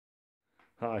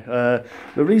Hi.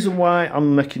 The reason why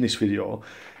I'm making this video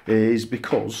is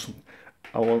because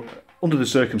I want, under the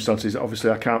circumstances, obviously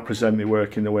I can't present my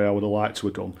work in the way I would have liked to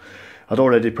have done. I'd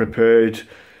already prepared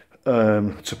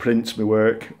to print my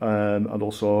work and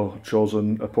also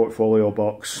chosen a portfolio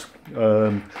box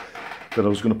that I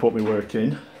was going to put my work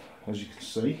in, as you can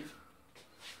see.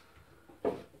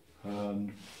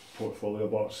 Portfolio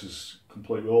box is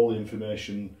complete with all the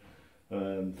information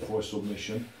for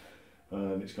submission.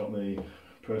 It's got my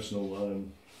personal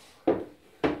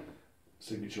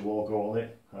signature logo on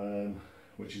it,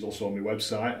 which is also on my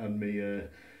website and my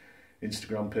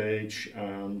Instagram page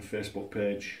and Facebook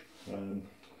page that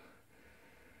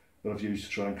I've used to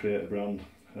try and create a brand.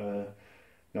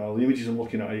 Now the images I'm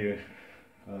looking at here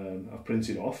I've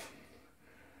printed off,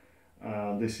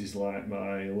 and this is like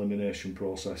my elimination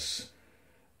process.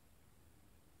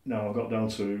 Now I've got down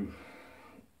to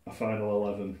a final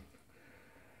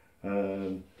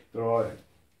 11. There are,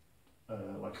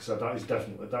 like I said, that's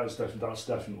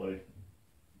definitely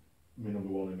my number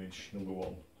one image. Number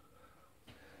one.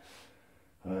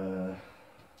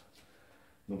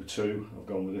 Number two, I've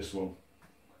gone with this one.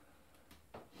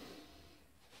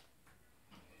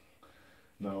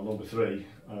 Now number three,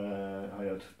 I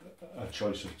had a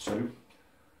choice of two,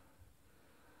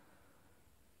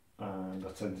 and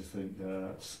I tend to think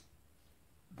that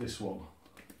this one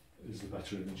is the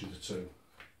better image of the two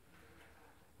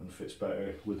and fits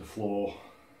better with the flow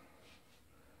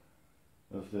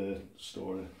of the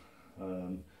story.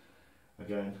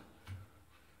 Again,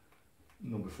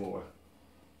 number four,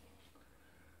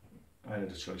 I had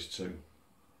a choice two,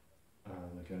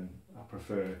 and again I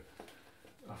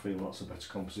feel that's a better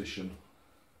composition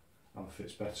and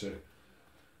fits better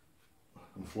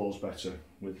and flows better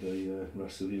with the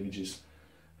rest of the images.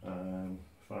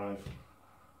 Five,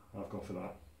 I've gone for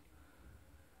that.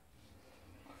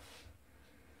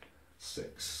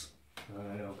 Six,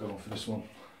 I've gone for this one.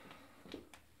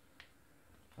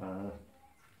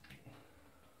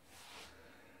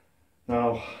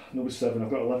 Now, number seven, I've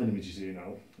got 11 images here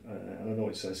now, and I know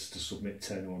it says to submit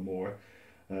 10 or more.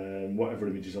 Whatever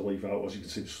images I leave out, as you can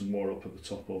see, there's some more up at the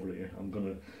top over here. I'm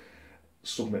going to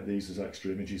submit these as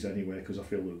extra images anyway, because I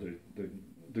feel that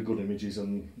they're good images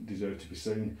and deserve to be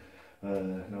seen.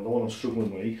 Now, the one I'm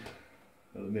struggling with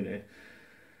at the minute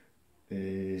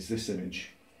is this image.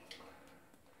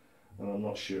 And I'm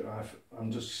not sure,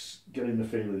 I'm just getting the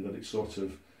feeling that it sort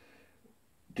of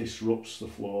disrupts the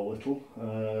flow a little.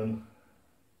 And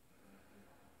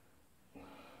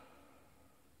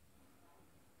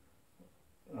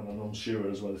I'm unsure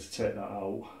as whether to take that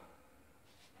out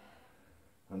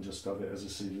and just have it as a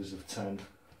series of 10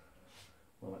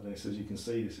 like this. As you can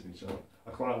see, this image, I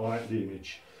quite like the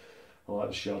image. I like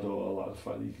the shadow, I like the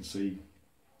fact that you can see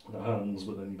the hands,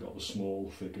 but then you've got the small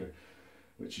figure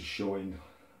which is showing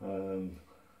the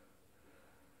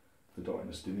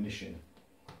darkness diminishing.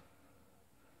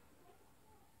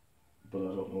 But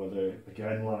I don't know whether,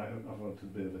 again, like I've had a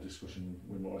bit of a discussion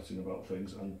with Martin about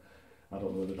things, and I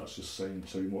don't know whether that's just saying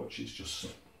too much. It's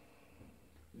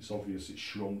obvious it's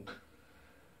shrunk,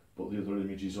 but the other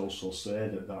images also say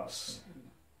that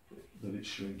it's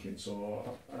shrinking.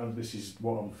 So and this is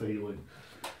what I'm feeling.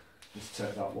 Let's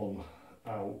take that one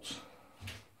out.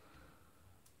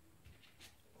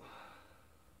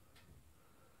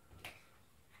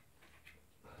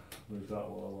 Move that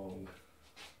one along,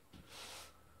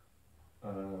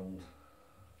 and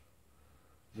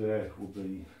there will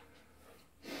be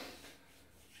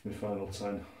my final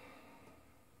 10.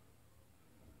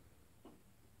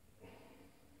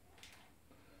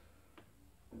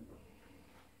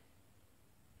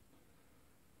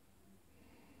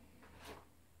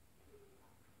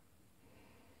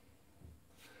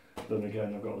 Then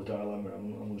again, I've got the dilemma.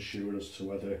 I'm unsure as to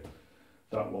whether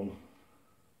that one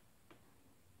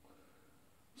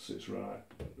sits right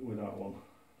with that one.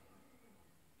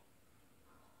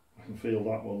 I can feel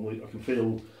that one, I can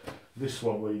feel this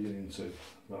one leading into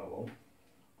that one,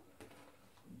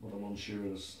 but I'm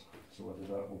unsure as to whether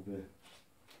that will be.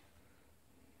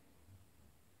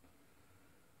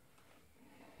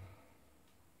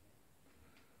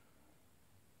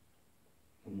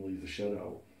 And leave the shed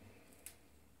out.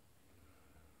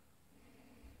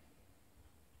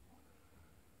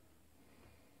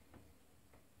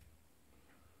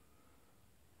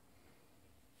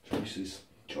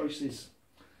 Choices.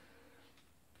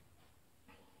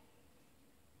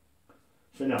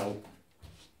 For now,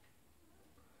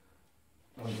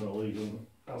 I'm going to leave them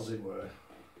as it were,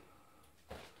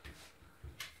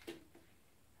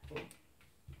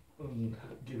 and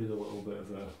give it a little bit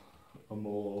of a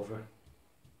mull over.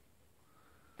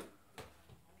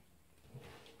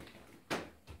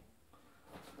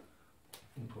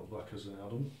 black as I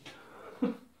had them.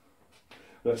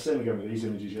 But same again with these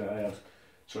images, yeah, I had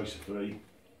choice of 3.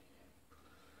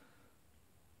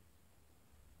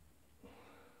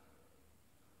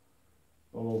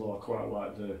 Although I quite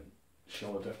like the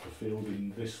shallow depth of field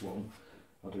in this one,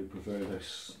 I do prefer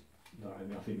this.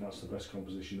 I think that's the best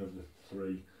composition of the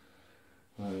 3.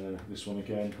 This one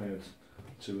again, I had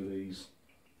 2 of these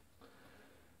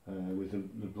with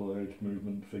the blurred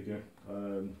movement figure.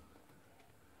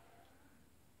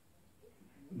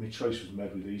 My choice was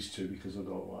made with these 2 because I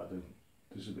don't like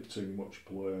there's a bit too much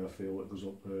blur I feel that goes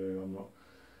up there. I'm not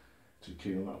too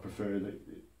keen on that. I prefer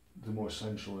the more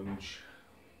essential image.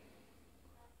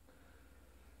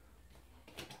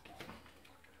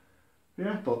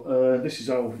 Yeah, but this is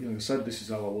how, like I said, this is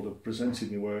how I would have presented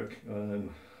my work under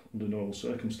normal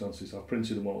circumstances. I've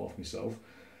printed them all off myself.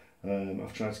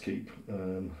 I've tried to keep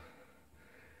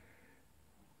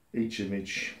each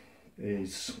image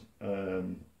is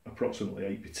approximately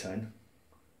 8x10.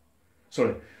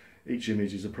 Sorry, each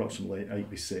image is approximately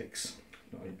 8x6,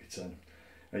 not 8x10,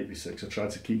 8x6. I tried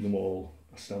to keep them all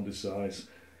a standard size,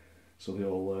 so they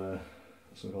all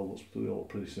look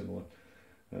pretty similar.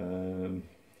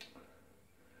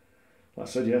 Like I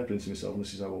said, yeah, printing myself, and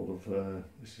this is how I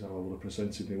would have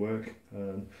presented my work.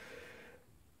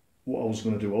 What I was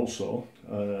going to do also,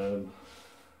 I'll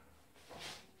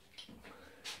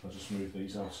just move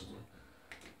these out of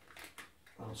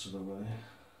the way.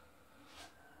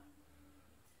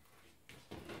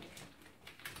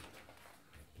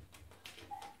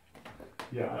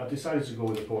 Yeah, I decided to go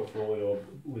with a portfolio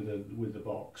with the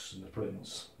box and the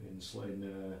prints in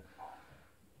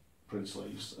print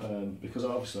sleeves, because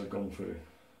obviously I've gone through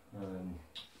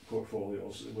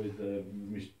portfolios with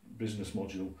my business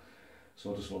module,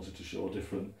 so I just wanted to show a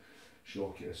different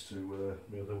showcase to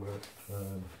my other work.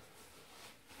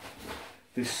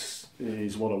 This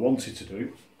is what I wanted to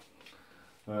do.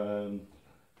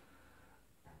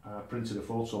 I printed a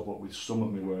photo book with some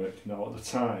of my work. Now at the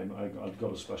time I'd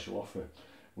got a special offer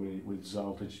with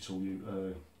Zal Digital,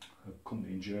 a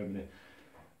company in Germany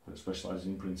that specialises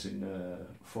in printing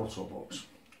photo books,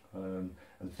 and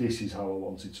this is how I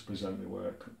wanted to present my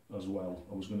work as well.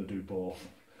 I was going to do both.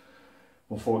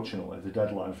 Unfortunately, the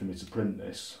deadline for me to print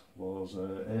this was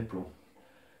April,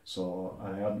 so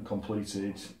I hadn't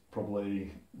completed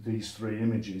probably these 3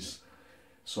 images,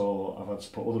 so I've had to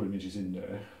put other images in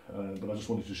there, but I just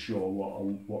wanted to show what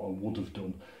I would have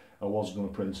done. I was going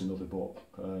to print another book.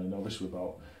 Now this was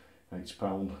about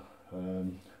 £8,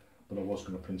 but I was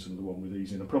going to print another one with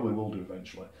these in. I probably will do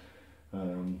eventually,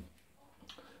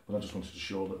 but I just wanted to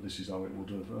show that this is how it would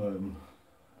have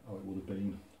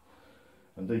been.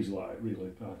 And these are like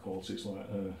really high quality. It's like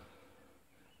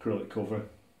acrylic cover,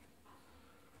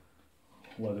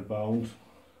 leather bound.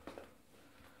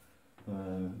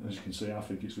 As you can see, I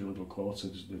think it's really good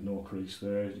quality. There's no crease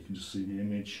there. You can just see the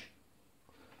image.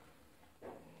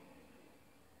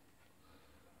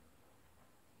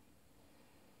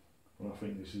 And I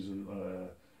think this is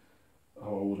how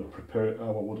I would have preferred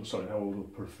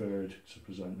to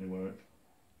present my work.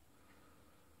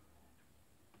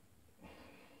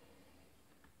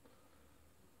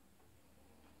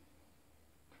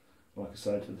 Like I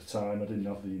said, at the time I didn't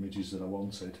have the images that I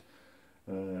wanted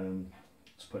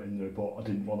to put in there, but I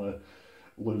didn't want to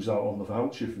lose out on the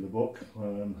voucher for the book,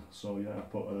 so yeah, I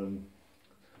put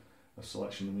a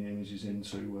selection of the images in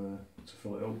to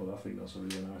fill it up, but I think that's a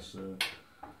really nice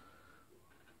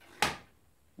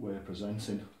way of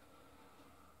presenting.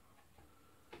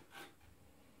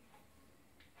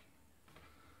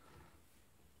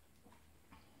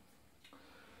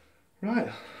 Right,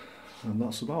 and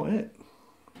that's about it.